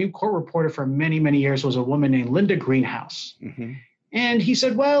 Supreme Court reporter for many, many years was a woman named Linda Greenhouse. Mm-hmm. And he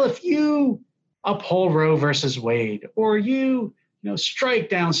said, well, if you uphold Roe versus Wade, or you strike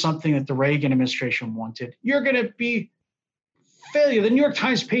down something that the Reagan administration wanted, you're going to be failure. The New York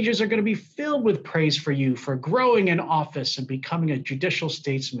Times pages are going to be filled with praise for you for growing in office and becoming a judicial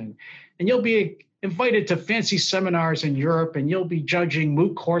statesman. And you'll be invited to fancy seminars in Europe, and you'll be judging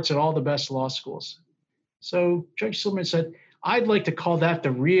moot courts at all the best law schools. So Judge Silberman said, I'd like to call that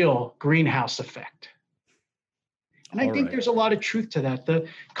the real greenhouse effect. And I think there's a lot of truth to that. The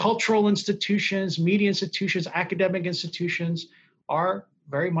cultural institutions, media institutions, academic institutions are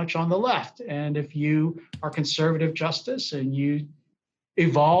very much on the left. And if you are conservative justice and you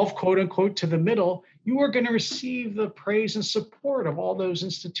evolve, quote unquote, to the middle, you are going to receive the praise and support of all those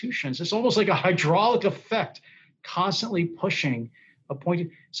institutions. It's almost like a hydraulic effect, constantly pushing a point.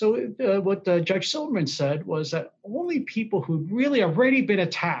 So what Judge Silverman said was that only people who really already been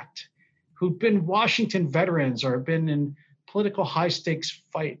attacked, who've been Washington veterans or have been in political high stakes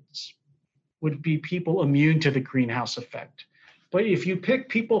fights, would be people immune to the greenhouse effect. But if you pick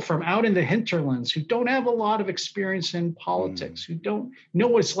people from out in the hinterlands who don't have a lot of experience in politics, who don't know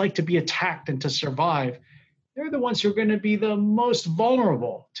what it's like to be attacked and to survive, they're the ones who are going to be the most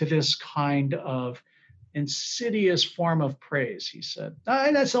vulnerable to this kind of insidious form of praise, he said.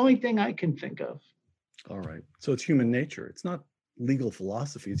 That's the only thing I can think of. All right. So it's human nature. It's not legal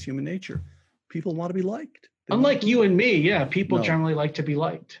philosophy. It's human nature. People want to be liked. Unlike you and me, yeah, people generally like to be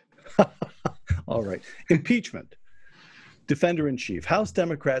liked. All right. Impeachment. Defender-in-Chief. House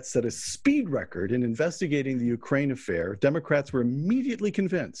Democrats set a speed record in investigating the Ukraine affair. Democrats were immediately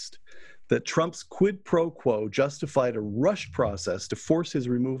convinced that Trump's quid pro quo justified a rushed process to force his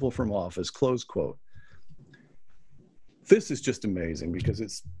removal from office, close quote. This is just amazing because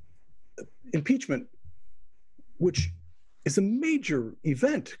it's impeachment, which is a major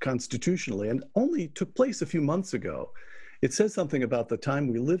event constitutionally and only took place a few months ago. It says something about the time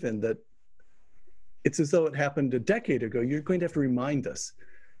we live in that it's as though it happened a decade ago. You're going to have to remind us.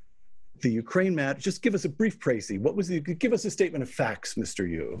 The Ukraine matter, just give us a brief précis. Give us a statement of facts, Mr.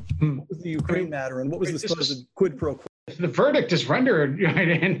 Yu. What was the Ukraine matter and what was the supposed quid pro quo? The verdict is rendered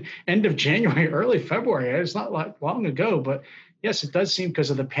in end of January, early February. It's not long ago, but yes, it does seem because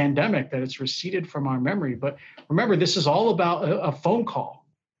of the pandemic that it's receded from our memory. But remember, this is all about a phone call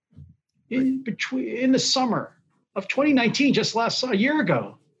in the summer of 2019, just a year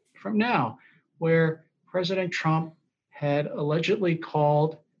ago from now, where President Trump had allegedly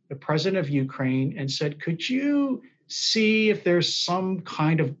called the president of Ukraine and said, could you see if there's some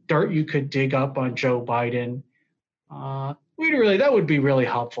kind of dirt you could dig up on Joe Biden? That would be really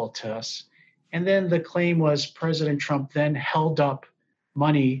helpful to us. And then the claim was President Trump then held up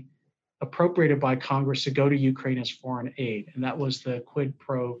money appropriated by Congress to go to Ukraine as foreign aid. And that was the quid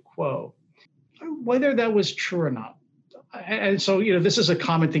pro quo. Whether that was true or not. And so, this is a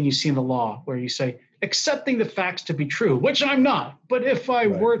common thing you see in the law where you say, accepting the facts to be true, which I'm not. But if I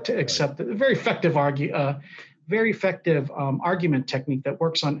were to accept it, a very effective argument technique that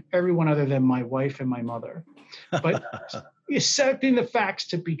works on everyone other than my wife and my mother. But accepting the facts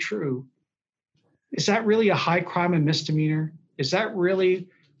to be true, is that really a high crime and misdemeanor? Is that really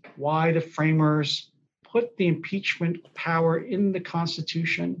why the framers put the impeachment power in the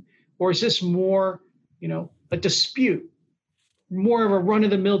Constitution? Or is this more, a dispute, more of a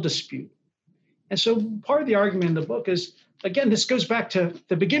run-of-the-mill dispute? And so part of the argument in the book is, again, this goes back to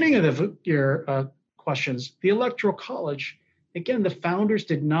the beginning of your questions, the Electoral College. Again, the founders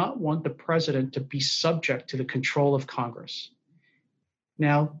did not want the president to be subject to the control of Congress.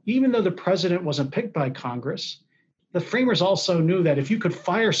 Now, even though the president wasn't picked by Congress, the framers also knew that if you could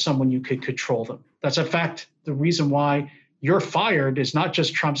fire someone, you could control them. That's in fact the reason why you're fired is not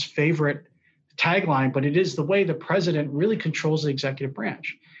just Trump's favorite tagline, but it is the way the president really controls the executive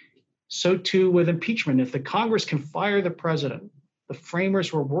branch. So too with impeachment. If the Congress can fire the president, the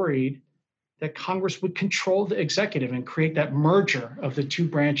framers were worried that Congress would control the executive and create that merger of the two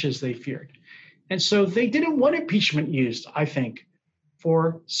branches they feared. And so they didn't want impeachment used, I think,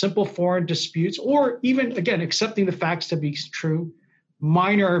 for simple foreign disputes or even, again, accepting the facts to be true,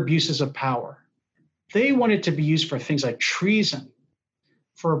 minor abuses of power. They wanted to be used for things like treason,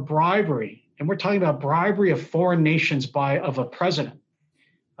 for bribery. And we're talking about bribery of foreign nations of a president.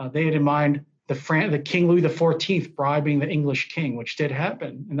 They had in mind the King Louis XIV bribing the English king, which did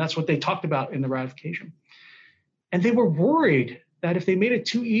happen. And that's what they talked about in the ratification. And they were worried that if they made it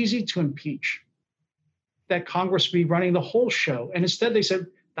too easy to impeach, that Congress would be running the whole show. And instead they said,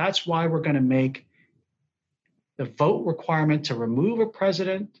 that's why we're going to make the vote requirement to remove a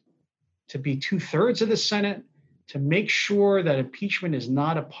president to be 2/3 of the Senate, to make sure that impeachment is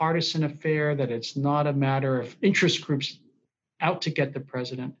not a partisan affair, that it's not a matter of interest groups out to get the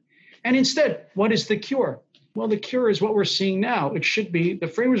president. And instead, what is the cure? Well, the cure is what we're seeing now. It should be, the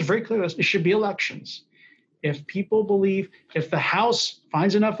framers are very clear, it should be elections. If people believe, if the House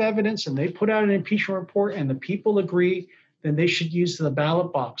finds enough evidence and they put out an impeachment report and the people agree, then they should use the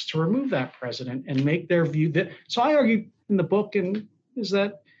ballot box to remove that president and make their view that. So I argue in the book is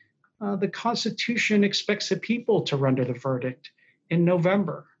that the Constitution expects the people to render the verdict in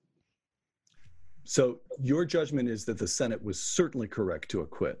November. So your judgment is that the Senate was certainly correct to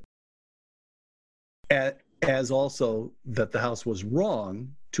acquit, as also that the House was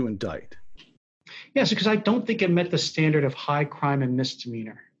wrong to indict. Yes, because I don't think it met the standard of high crime and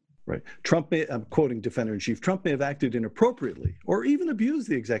misdemeanor. Right. I'm quoting Defender in Chief, Trump may have acted inappropriately or even abused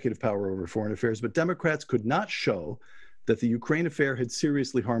the executive power over foreign affairs, but Democrats could not show that the Ukraine affair had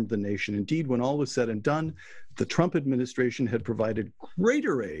seriously harmed the nation. Indeed, when all was said and done, the Trump administration had provided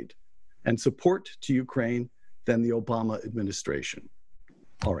greater aid and support to Ukraine than the Obama administration.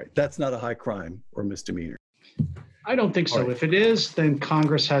 All right, that's not a high crime or misdemeanor. I don't think so. Right. If it is, then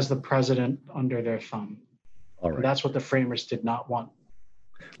Congress has the president under their thumb. All right. And that's what the framers did not want.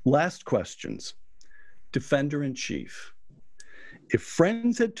 Last questions. Defender in Chief. If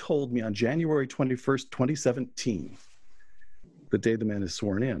friends had told me on January 21st, 2017, the day the man is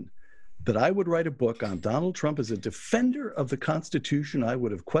sworn in, that I would write a book on Donald Trump as a defender of the Constitution, I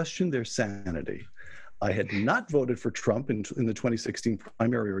would have questioned their sanity. I had not voted for Trump in the 2016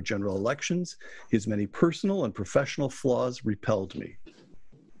 primary or general elections. His many personal and professional flaws repelled me.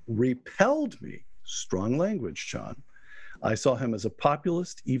 Repelled me. Strong language, John. I saw him as a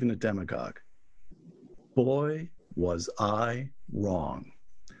populist, even a demagogue. Boy, was I wrong.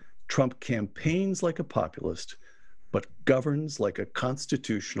 Trump campaigns like a populist, but governs like a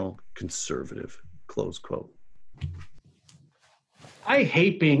constitutional conservative, close quote. I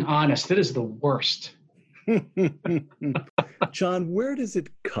hate being honest. It is the worst. John, where does it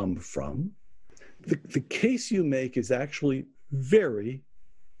come from? The case you make is actually very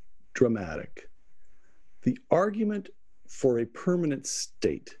dramatic. The argument for a permanent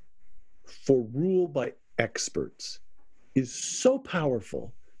state, for rule by experts, is so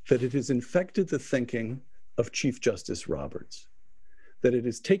powerful that it has infected the thinking of Chief Justice Roberts, that it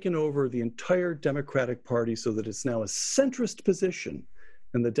has taken over the entire Democratic Party so that it's now a centrist position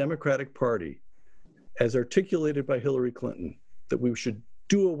in the Democratic Party, as articulated by Hillary Clinton, that we should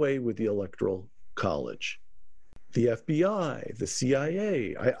do away with the Electoral College. The FBI, the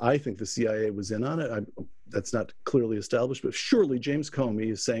CIA, I think the CIA was in on it. That's not clearly established, but surely James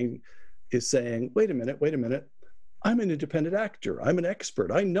Comey is saying, wait a minute. I'm an independent actor. I'm an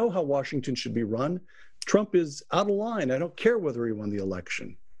expert. I know how Washington should be run. Trump is out of line. I don't care whether he won the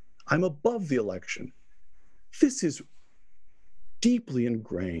election. I'm above the election. This is deeply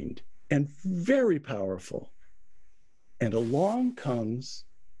ingrained and very powerful. And along comes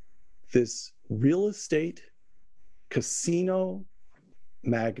this real estate casino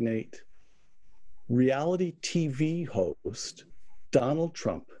magnate, reality TV host, Donald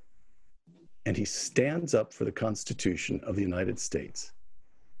Trump, and he stands up for the Constitution of the United States.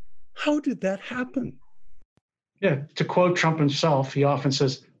 How did that happen? Yeah, to quote Trump himself, he often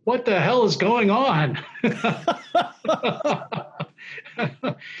says, "What the hell is going on?"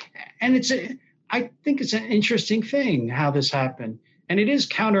 And I think it's an interesting thing how this happened. And it is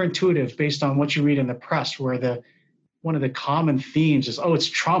counterintuitive based on what you read in the press, where one of the common themes is, it's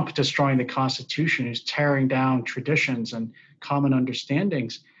Trump destroying the Constitution, who's tearing down traditions and common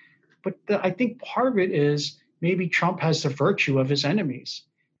understandings. But I think part of it is maybe Trump has the virtue of his enemies.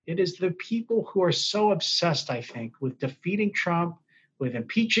 It is the people who are so obsessed, I think, with defeating Trump, with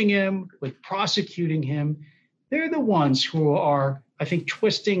impeaching him, with prosecuting him. They're the ones who are, I think,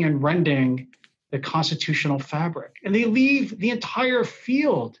 twisting and rending the constitutional fabric. And they leave the entire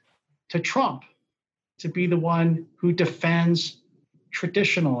field to Trump to be the one who defends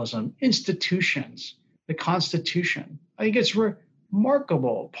traditionalism, institutions, the Constitution. I think it's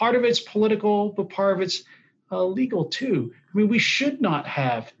remarkable. Part of it's political, but part of it's legal too. I mean, we should not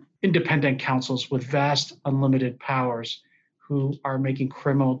have independent counsels with vast, unlimited powers who are making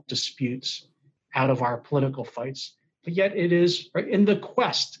criminal disputes out of our political fights. But yet it is in the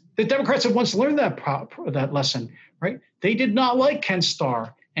quest. The Democrats have once learned that lesson, right? They did not like Ken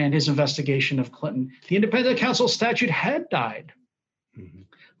Starr and his investigation of Clinton. The independent counsel statute had died. Mm-hmm.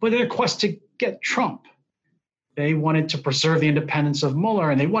 But in their quest to get Trump, they wanted to preserve the independence of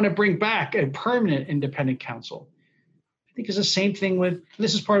Mueller, and they want to bring back a permanent independent counsel. I think it's the same thing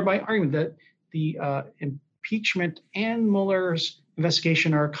this is part of my argument, that the impeachment and Mueller's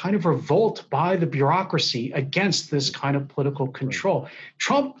investigation are a kind of revolt by the bureaucracy against this kind of political control. Right.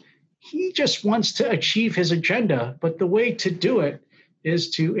 Trump, he just wants to achieve his agenda, but the way to do it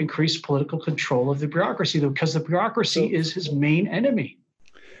is to increase political control of the bureaucracy, because the bureaucracy is his main enemy.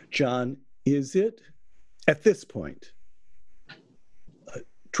 John, is it at this point,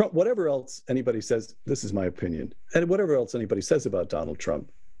 Trump, whatever else anybody says, this is my opinion, and whatever else anybody says about Donald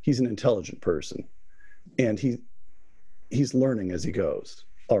Trump, he's an intelligent person, and he's learning as he goes.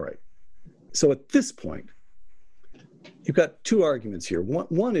 All right. So at this point, you've got two arguments here.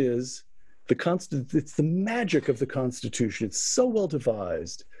 One is It's the magic of the Constitution. It's so well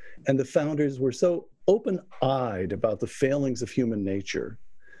devised, and the founders were so open-eyed about the failings of human nature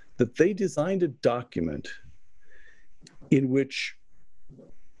that they designed a document in which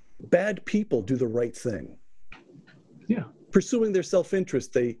bad people do the right thing. Yeah. Pursuing their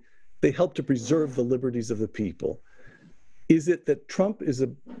self-interest, they help to preserve the liberties of the people. Is it that Trump is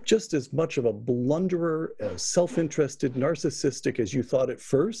just as much of a blunderer, self-interested, narcissistic as you thought at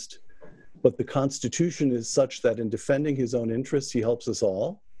first, but the Constitution is such that in defending his own interests, he helps us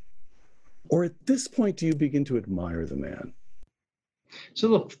all? Or at this point, do you begin to admire the man? So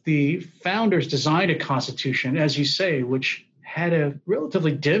look, the founders designed a constitution, as you say, which had a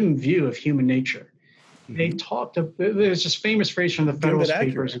relatively dim view of human nature. Mm-hmm. They talked of, there's this famous phrase from the Federalist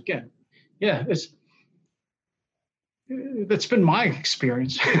Papers again. Yeah, that's been my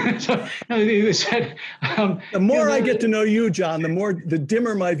experience. So, they said, the more I get to know you, John, the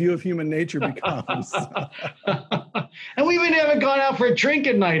dimmer my view of human nature becomes. And we even haven't gone out for a drink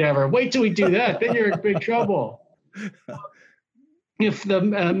at night ever. Wait till we do that, then you're in big trouble. If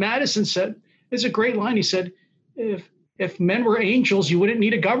Madison said, it's a great line. He said, if men were angels, you wouldn't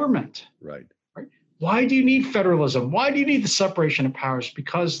need a government. Right. Why do you need federalism? Why do you need the separation of powers?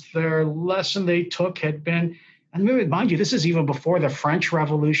 Because their lesson they took had been, and mind you, this is even before the French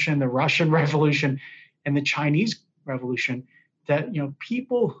Revolution, the Russian Revolution, and the Chinese Revolution, that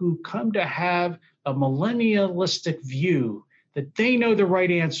people who come to have a millennialistic view that they know the right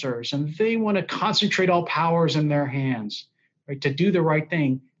answers and they want to concentrate all powers in their hands, right, to do the right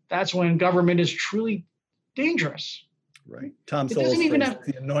thing, that's when government is truly dangerous. Right. Tom Sowell's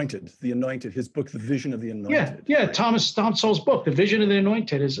The Anointed, his book, The Vision of the Anointed. Yeah. Right. Tom Sowell's book, The Vision of the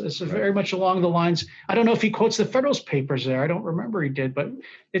Anointed, is right. Very much along the lines. I don't know if he quotes the Federalist Papers there. I don't remember he did, but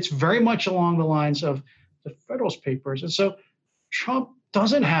it's very much along the lines of the Federalist Papers. And so Trump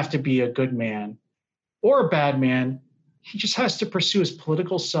doesn't have to be a good man or a bad man. He just has to pursue his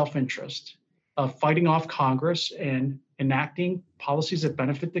political self-interest of fighting off Congress and enacting policies that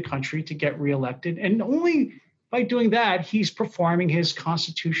benefit the country to get reelected. And only by doing that, he's performing his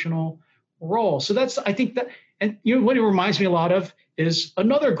constitutional role. So I think that, and what it reminds me a lot of is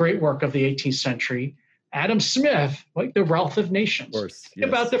another great work of the 18th century, Adam Smith, like The Wealth of Nations. Of course, yes,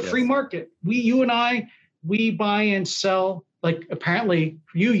 about the free market. You and I, we buy and sell, like apparently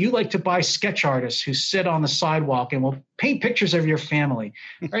you like to buy sketch artists who sit on the sidewalk and will paint pictures of your family,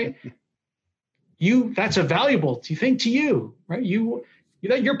 right? That's a valuable thing to you, right?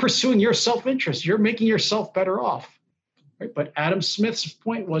 You're pursuing your self-interest. You're making yourself better off. Right? But Adam Smith's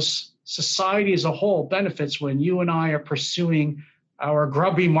point was society as a whole benefits when you and I are pursuing our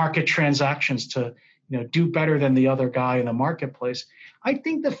grubby market transactions to do better than the other guy in the marketplace. I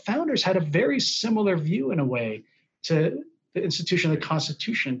think the founders had a very similar view in a way to the institution of the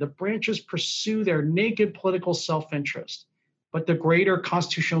Constitution. The branches pursue their naked political self-interest, but the greater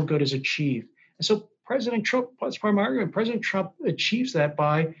constitutional good is achieved. And so President Trump, that's part of my argument, President Trump achieves that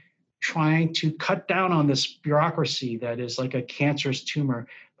by trying to cut down on this bureaucracy that is like a cancerous tumor,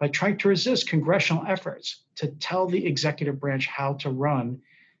 by trying to resist congressional efforts to tell the executive branch how to run,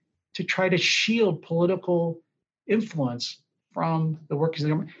 to try to shield political influence from the workers of the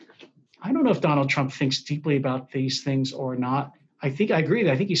government. I don't know if Donald Trump thinks deeply about these things or not. I agree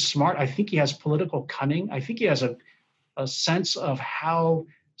that I think he's smart. I think he has political cunning. I think he has a sense of how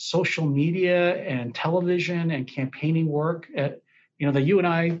social media and television and campaigning work that you and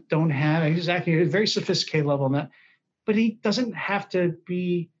I don't have. He's actually at a very sophisticated level in that, but he doesn't have to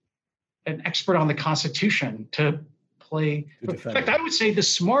be an expert on the Constitution to play. In fact, I would say the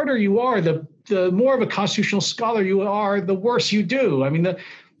smarter you are, the more of a constitutional scholar you are, the worse you do. I mean,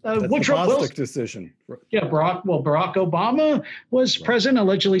 Woodrow Wilson decision. Yeah, Barack Obama was president,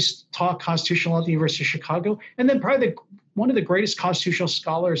 allegedly taught constitutional law at the University of Chicago, and then probably one of the greatest constitutional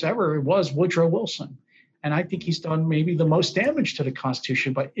scholars ever was Woodrow Wilson. And I think he's done maybe the most damage to the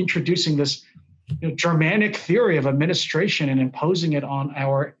Constitution by introducing this Germanic theory of administration and imposing it on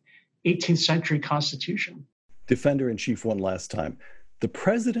our 18th century Constitution. Defender-in-Chief one last time. The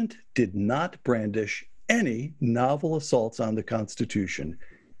president did not brandish any novel assaults on the Constitution.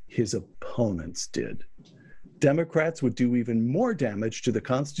 His opponents did. Democrats would do even more damage to the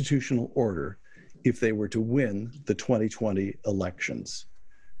constitutional order if they were to win the 2020 elections.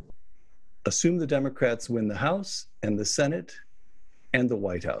 Assume the Democrats win the House and the Senate and the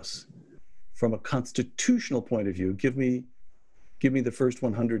White House. From a constitutional point of view, give me the first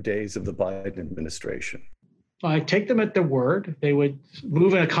 100 days of the Biden administration. I take them at their word. They would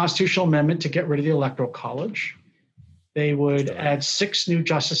move in a constitutional amendment to get rid of the Electoral College. They would add 6 new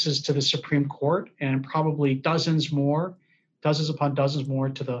justices to the Supreme Court and probably dozens more dozens upon dozens more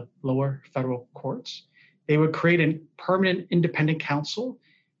to the lower federal courts. They would create a permanent independent counsel.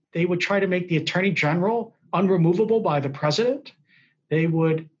 They would try to make the attorney general unremovable by the president. They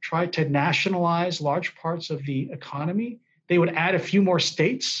would try to nationalize large parts of the economy. They would add a few more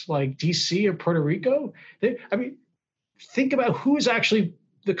states like DC or Puerto Rico. Think about who is actually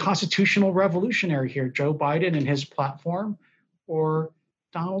the constitutional revolutionary here, Joe Biden and his platform or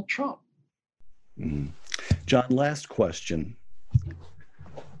Donald Trump. Mm-hmm. John, last question.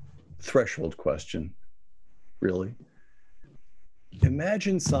 Threshold question, really.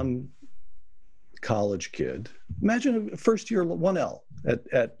 Imagine some college kid, imagine a first year 1L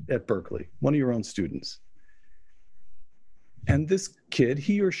at Berkeley, one of your own students. And this kid,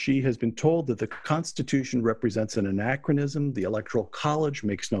 he or she has been told that the Constitution represents an anachronism, the Electoral College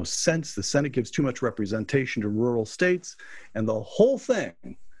makes no sense, the Senate gives too much representation to rural states, and the whole thing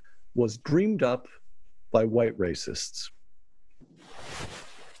was dreamed up by white racists.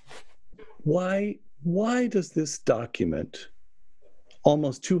 Why does this document,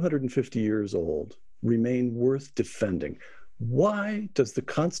 almost 250 years old, remain worth defending? Why does the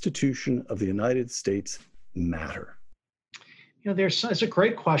Constitution of the United States matter? It's a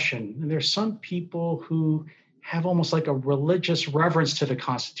great question. And there's some people who have almost like a religious reverence to the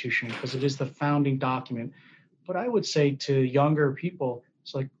Constitution because it is the founding document. But I would say to younger people,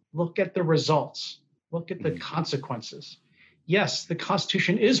 it's like, look at the results, look at the consequences. Yes, the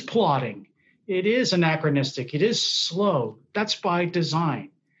Constitution is plotting. It is anachronistic. It is slow. That's by design.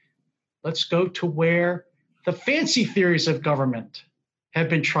 Let's go to where the fancy theories of government have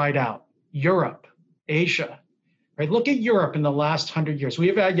been tried out. Europe, Asia. Right? Look at Europe in the last 100 years. We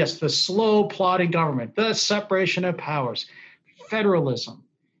have had, yes, the slow plotting government, the separation of powers, federalism.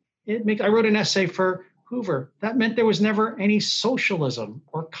 I wrote an essay for Hoover. That meant there was never any socialism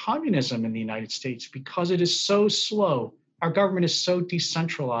or communism in the United States because it is so slow. Our government is so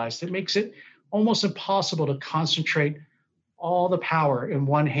decentralized. It makes it almost impossible to concentrate all the power in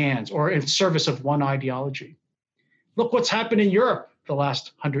one hand or in service of one ideology. Look what's happened in Europe the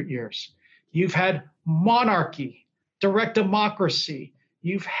last 100 years. You've had monarchy, direct democracy,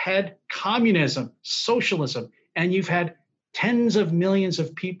 you've had communism, socialism, and you've had tens of millions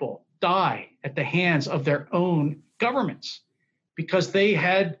of people die at the hands of their own governments because they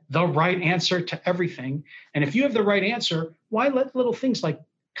had the right answer to everything. And if you have the right answer, why let little things like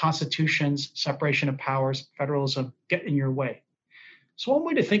constitutions, separation of powers, federalism get in your way? So one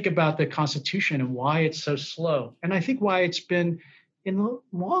way to think about the Constitution and why it's so slow, and I think why it's been in the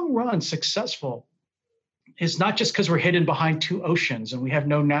long run successful, is not just because we're hidden behind two oceans and we have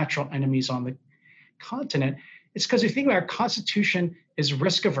no natural enemies on the continent. It's because we think our Constitution is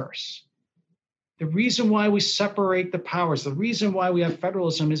risk averse. The reason why we separate the powers, the reason why we have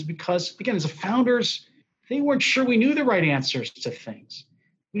federalism is because, again, as the founders, they weren't sure we knew the right answers to things.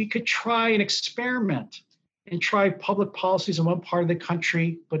 We could try and experiment and try public policies in one part of the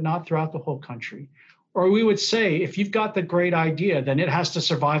country, but not throughout the whole country. Or we would say, if you've got the great idea, then it has to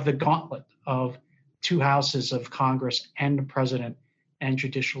survive the gauntlet of two houses of Congress and the president and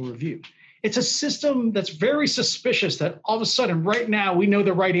judicial review. It's a system that's very suspicious that all of a sudden, right now, we know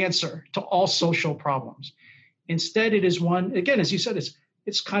the right answer to all social problems. Instead, it is one, again, as you said,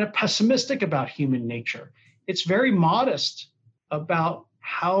 it's kind of pessimistic about human nature. It's very modest about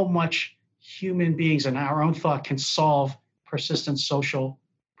how much human beings and our own thought can solve persistent social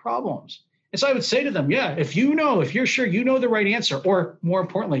problems. And so I would say to them, yeah, if you're sure you know the right answer, or more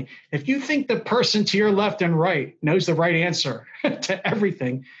importantly, if you think the person to your left and right knows the right answer to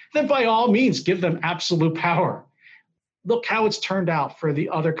everything, then by all means, give them absolute power. Look how it's turned out for the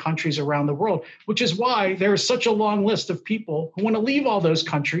other countries around the world, which is why there is such a long list of people who want to leave all those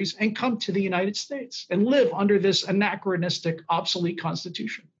countries and come to the United States and live under this anachronistic, obsolete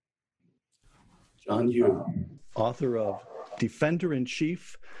Constitution. John Yoo, author of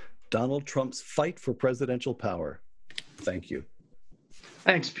Defender-in-Chief, Donald Trump's Fight for Presidential Power. Thank you.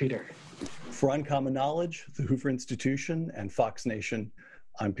 Thanks, Peter. For Uncommon Knowledge, the Hoover Institution, and Fox Nation,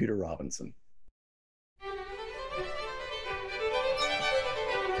 I'm Peter Robinson.